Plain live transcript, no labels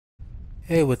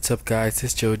Hey, what's up, guys?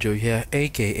 It's JoJo here,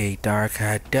 aka Dark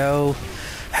Hado.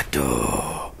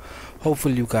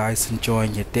 Hopefully, you guys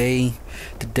enjoying your day.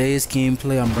 Today's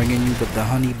gameplay, I'm bringing you with the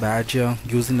Honey Badger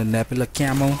using the Nebula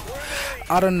camo.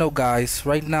 I don't know, guys.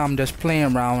 Right now, I'm just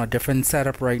playing around a different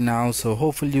setup right now, so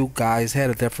hopefully, you guys had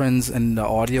a difference in the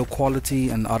audio quality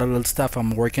and other little stuff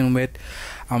I'm working with.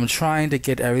 I'm trying to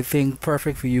get everything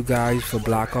perfect for you guys for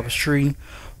Black Ops 3.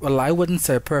 Well, I wouldn't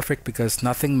say perfect because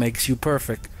nothing makes you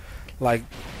perfect. Like,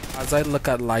 as I look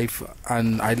at life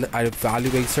and I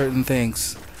evaluate certain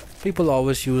things, people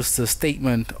always use the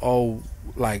statement, oh,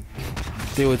 like,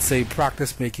 they would say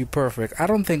practice make you perfect. I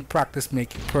don't think practice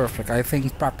make you perfect. I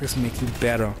think practice make you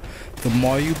better. The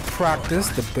more you practice,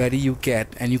 the better you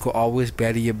get, and you can always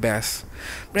better your best.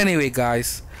 But anyway,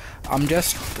 guys, I'm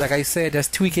just, like I said,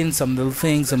 just tweaking some little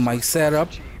things in my setup.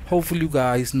 Hopefully you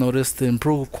guys notice the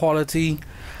improved quality.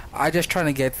 I just trying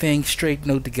to get things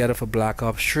straightened out together for Black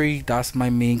Ops 3. That's my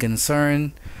main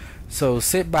concern. So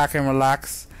sit back and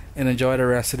relax and enjoy the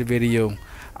rest of the video.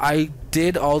 I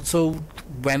did also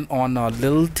went on a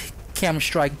little cam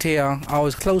strike tear. I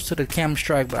was close to the cam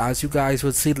strike, but as you guys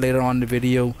would see later on in the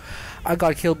video, I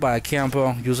got killed by a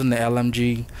camper using the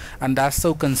LMG, and that's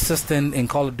so consistent in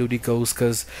Call of Duty Ghosts.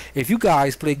 Because if you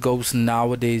guys play Ghosts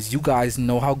nowadays, you guys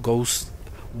know how Ghosts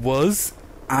was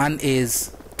and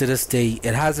is to this day.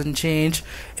 It hasn't changed.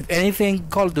 If anything,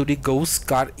 Call of Duty Ghosts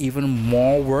got even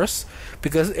more worse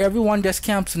because everyone just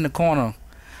camps in the corner.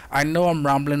 I know I'm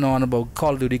rambling on about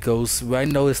Call of Duty Ghosts, but I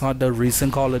know it's not the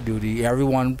recent Call of Duty.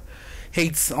 Everyone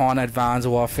hates on Advanced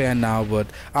Warfare now, but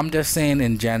I'm just saying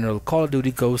in general, Call of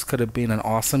Duty Ghosts could have been an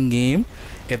awesome game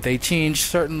if they changed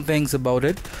certain things about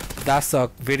it. That's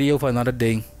a video for another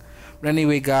day. But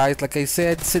anyway, guys, like I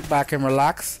said, sit back and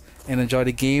relax and enjoy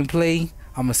the gameplay.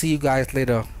 I'm gonna see you guys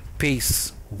later.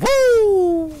 Peace.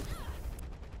 Woo!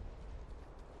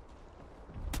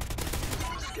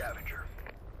 Scavenger.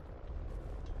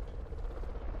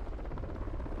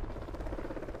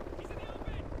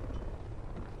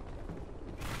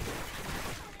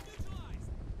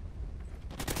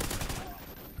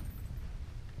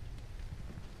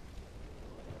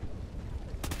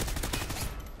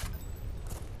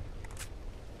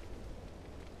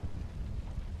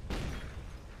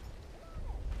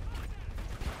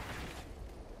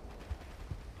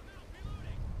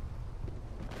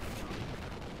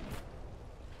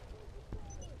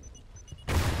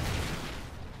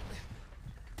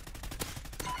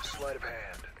 Sleight of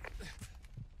hand.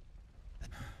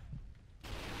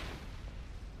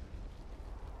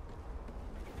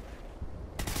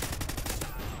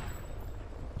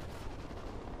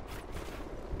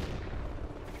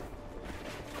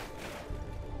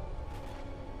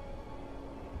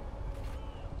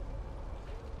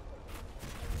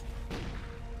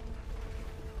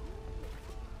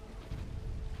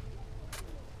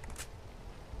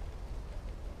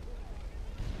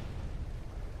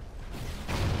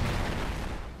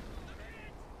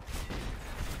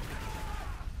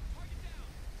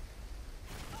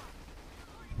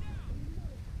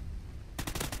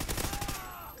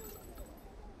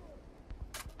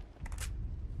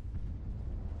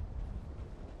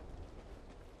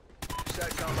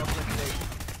 SATCOM uplink.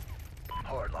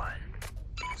 Hardline.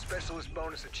 Specialist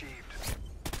bonus achieved.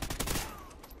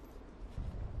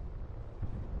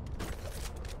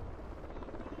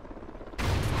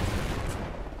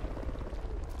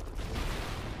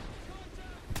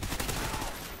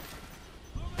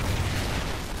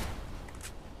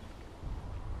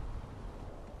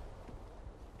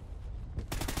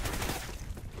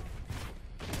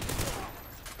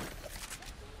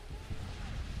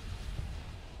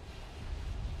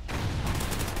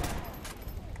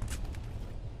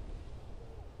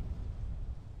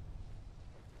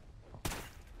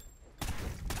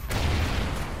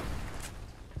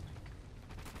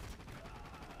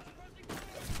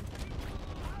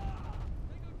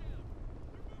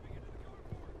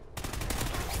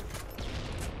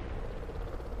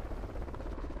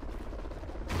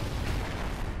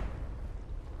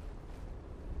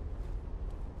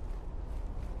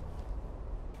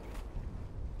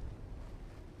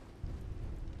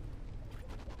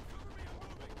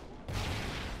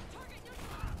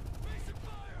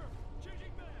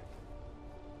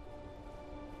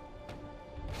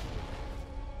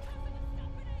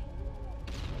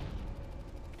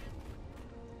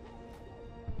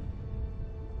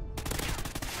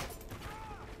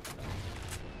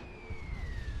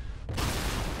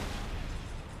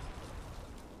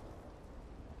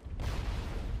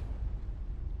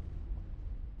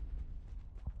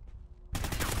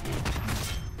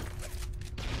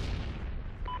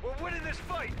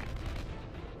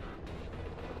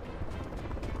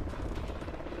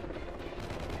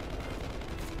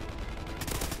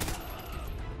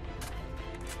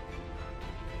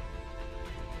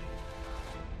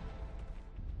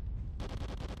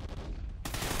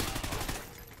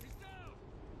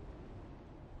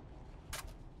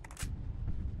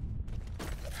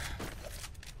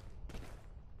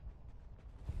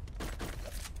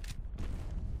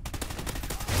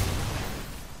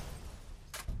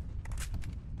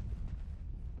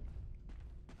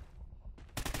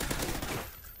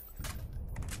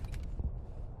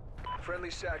 Friendly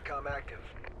SATCOM active.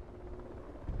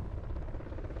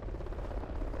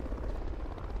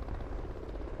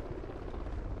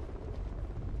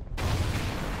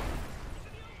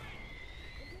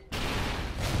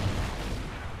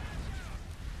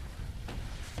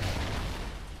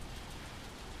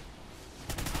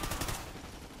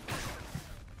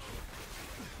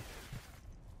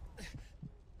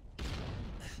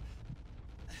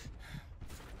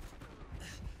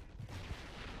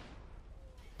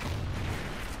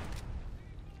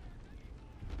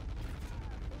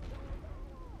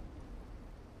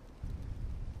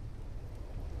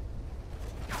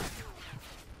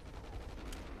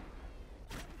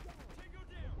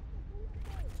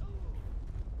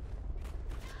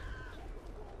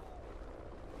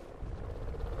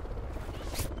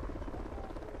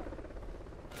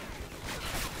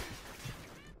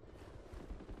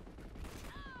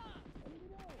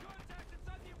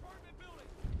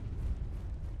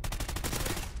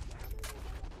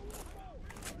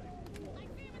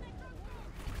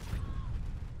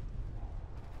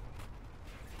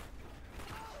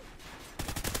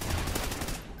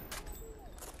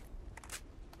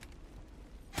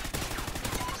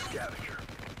 Scavenger.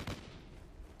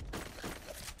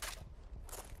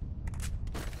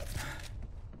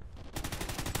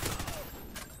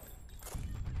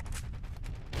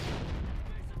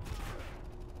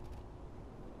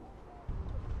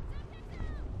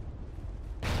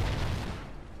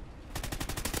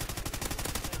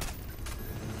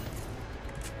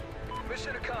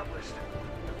 Mission accomplished.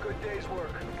 A good day's work.